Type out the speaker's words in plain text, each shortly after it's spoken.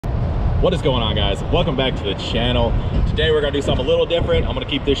What is going on, guys? Welcome back to the channel. Today we're gonna do something a little different. I'm gonna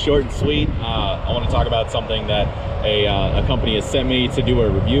keep this short and sweet. I want to talk about something that a company has sent me to do a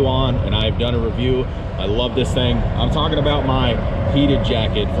review on, and I've done a review. I love this thing. I'm talking about my heated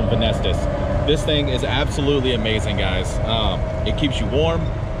jacket from Venustas. This thing is absolutely amazing, guys. It keeps you warm.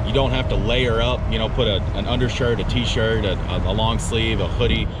 You don't have to layer up, you know, put an undershirt, a t-shirt, a long sleeve, a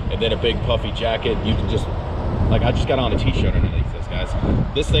hoodie, and then a big puffy jacket. You can just, like, I just got on a t-shirt underneath this, guys.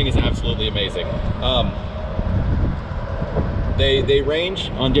 This thing is absolutely amazing. They range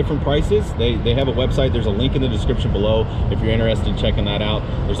on different prices. They have a website. There's a link in the description below if you're interested in checking that out.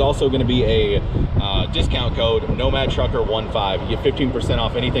 There's also going to be a discount code, Nomad.trucker15. You get 15%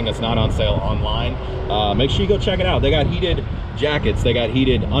 off anything that's not on sale online. Make sure you go check it out. They got heated jackets. They got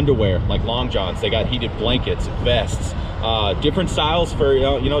heated underwear, like long johns. They got heated blankets, vests, different styles for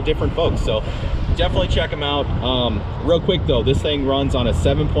you know different folks. So definitely check them out. Real quick though, this thing runs on a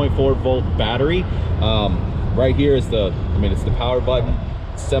 7.4 volt battery. Right here is it's the power button.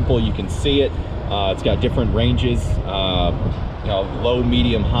 It's simple, you can see it. It's got different ranges, you know, low,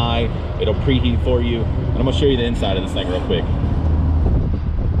 medium, high. It'll preheat for you. And I'm gonna show you the inside of this thing real quick.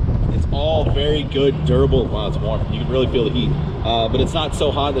 It's all very good, durable. Wow, it's warm. You can really feel the heat. But it's not so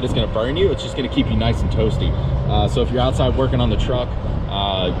hot that it's gonna burn you. It's just gonna keep you nice and toasty. So if you're outside working on the truck,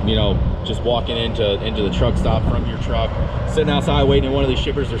 you know, just walking into the truck stop from your truck, sitting outside waiting in one of these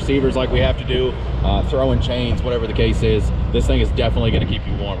shippers receivers like we have to do, throwing chains, whatever the case is, this thing is definitely going to keep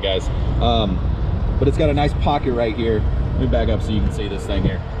you warm, guys. But it's got a nice pocket right here. Let me back up so you can see this thing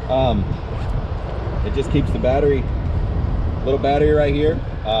here. It just keeps the battery, little battery right here.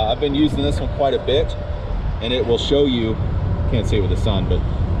 I've been using this one quite a bit, and it will show you, can't see it with the sun, but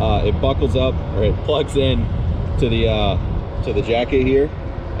it buckles up, or it plugs in to the jacket here,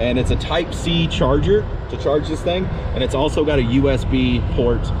 and it's a Type-C charger to charge this thing, and it's also got a USB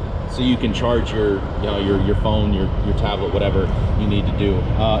port so you can charge your phone, your tablet, whatever you need to do.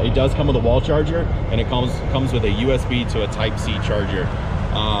 It does come with a wall charger, and it comes with a USB to a Type-C charger.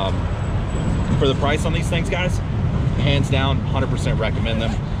 For the price on these things, guys, hands down, 100% recommend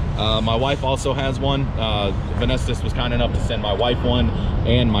them. My wife also has one. Venustas was kind enough to send my wife one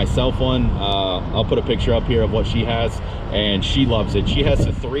and myself one. I'll put a picture up here of what she has, and she loves it. She has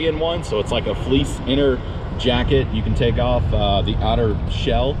a 3-in-1, so it's like a fleece inner jacket. You can take off the outer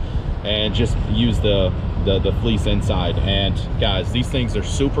shell and just use the fleece inside. And guys, these things are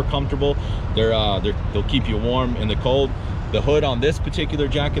super comfortable. They'll keep you warm in the cold. The hood on this particular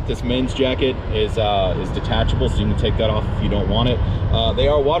jacket, this men's jacket, is detachable, so you can take that off if you don't want it. They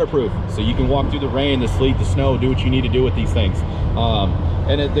are waterproof, so you can walk through the rain, the sleet, the snow, do what you need to do with these things.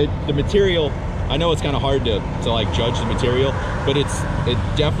 And the material, I know it's kind of hard to like judge the material, but it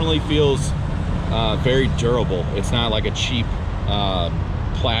definitely feels very durable. It's not like a cheap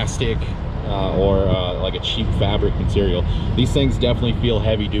plastic or like a cheap fabric material. These things definitely feel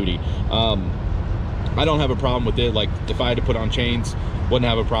heavy duty. I don't have a problem with it. Like, if I had to put on chains, wouldn't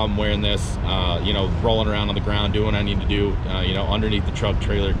have a problem wearing this, you know, rolling around on the ground, doing what I need to do, you know, underneath the truck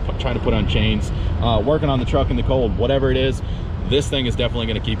trailer, trying to put on chains, working on the truck in the cold, whatever it is, this thing is definitely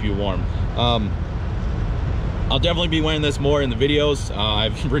going to keep you warm. I'll definitely be wearing this more in the videos.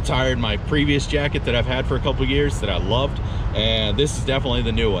 I've retired my previous jacket that I've had for a couple of years that I loved, and this is definitely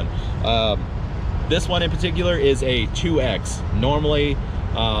the new one. This one in particular is a 2X. Normally,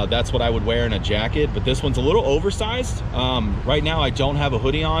 that's what I would wear in a jacket, but this one's a little oversized. Right now I don't have a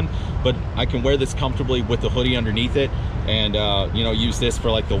hoodie on, but I can wear this comfortably with the hoodie underneath it, and you know, use this for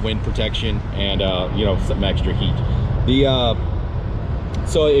like the wind protection and you know, some extra heat.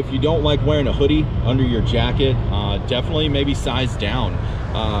 So if you don't like wearing a hoodie under your jacket, definitely maybe size down.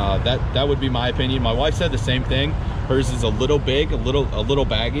 That would be my opinion. My wife said the same thing. Hers is a little big, a little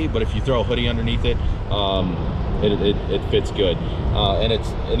baggy, but if you throw a hoodie underneath it, it fits good. And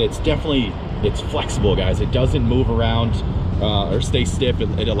it's definitely, it's flexible, guys. It doesn't move around or stay stiff.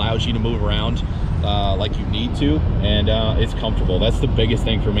 It allows you to move around like you need to, and it's comfortable. That's the biggest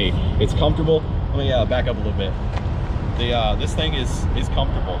thing for me. It's comfortable. Let me back up a little bit. This thing is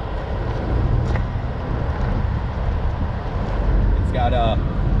comfortable. It's got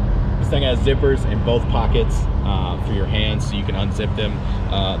this thing has zippers in both pockets for your hands, so you can unzip them.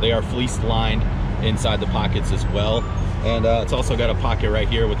 They are fleece lined inside the pockets as well, and it's also got a pocket right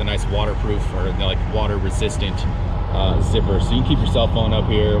here with a nice waterproof, or like water resistant zipper, so you can keep your cell phone up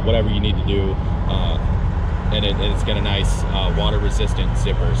here, whatever you need to do, and it's got a nice water resistant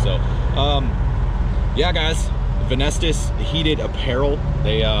zipper. So yeah, guys, Venustas heated apparel.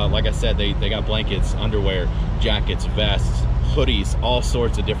 They like I said, they got blankets, underwear, jackets, vests, hoodies, all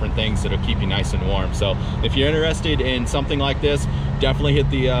sorts of different things that'll keep you nice and warm. So if you're interested in something like this, definitely hit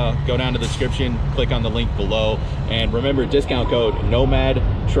the go down to the description, click on the link below, and remember, discount code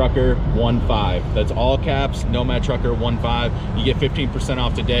NOMAD.trucker15. That's all caps, NOMAD.trucker15. You get 15%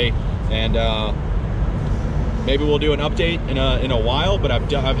 off today. And maybe we'll do an update in a while, but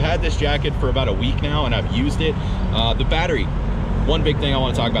I've had this jacket for about a week now, and I've used it. The battery, one big thing I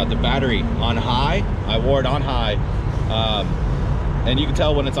want to talk about, the battery on high. I wore it on high, and you can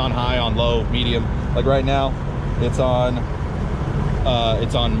tell when it's on high, on low, medium. Like right now, it's on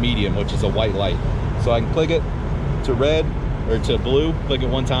medium, which is a white light. So I can click it to red or to blue, click it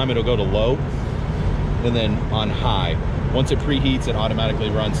one time, it'll go to low, and then on high. Once it preheats, it automatically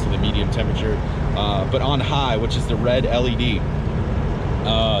runs to the medium temperature. But on high, which is the red LED,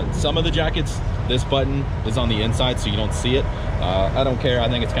 some of the jackets, this button is on the inside, so you don't see it. I don't care. I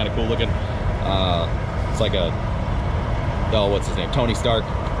think it's kind of cool looking. It's like a, oh, what's his name? Tony Stark,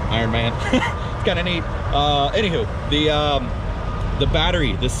 Iron Man. It's kind of neat. Anywho, the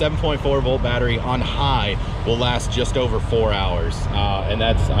battery, the 7.4 volt battery on high will last just over 4 hours. And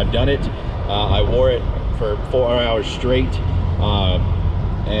that's, I've done it. I wore it for 4 hours straight,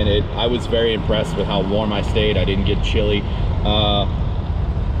 and I was very impressed with how warm I stayed. I didn't get chilly.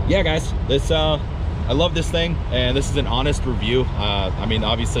 Yeah, guys, this I love this thing, and this is an honest review. I mean,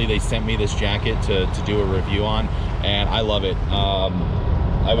 obviously they sent me this jacket to do a review on, and I love it.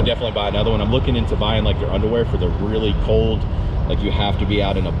 I would definitely buy another one. I'm looking into buying like their underwear for the really cold, like you have to be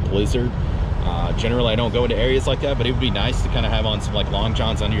out in a blizzard. Generally I don't go into areas like that, but it would be nice to kind of have on some like long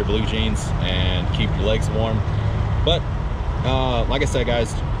johns under your blue jeans and keep your legs warm. But like I said,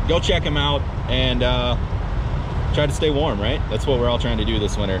 guys, go check them out and try to stay warm, right? That's what we're all trying to do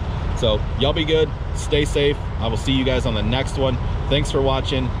this winter. So y'all be good, stay safe. I will see you guys on the next one. Thanks for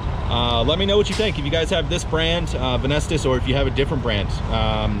watching. Let me know what you think. If you guys have this brand, Venustas, or if you have a different brand,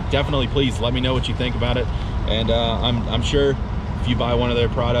 definitely please let me know what you think about it. And I'm sure if you buy one of their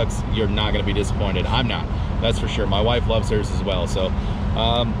products, you're not going to be disappointed. I'm not, that's for sure. My wife loves hers as well. So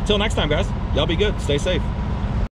till next time, guys, y'all be good, stay safe.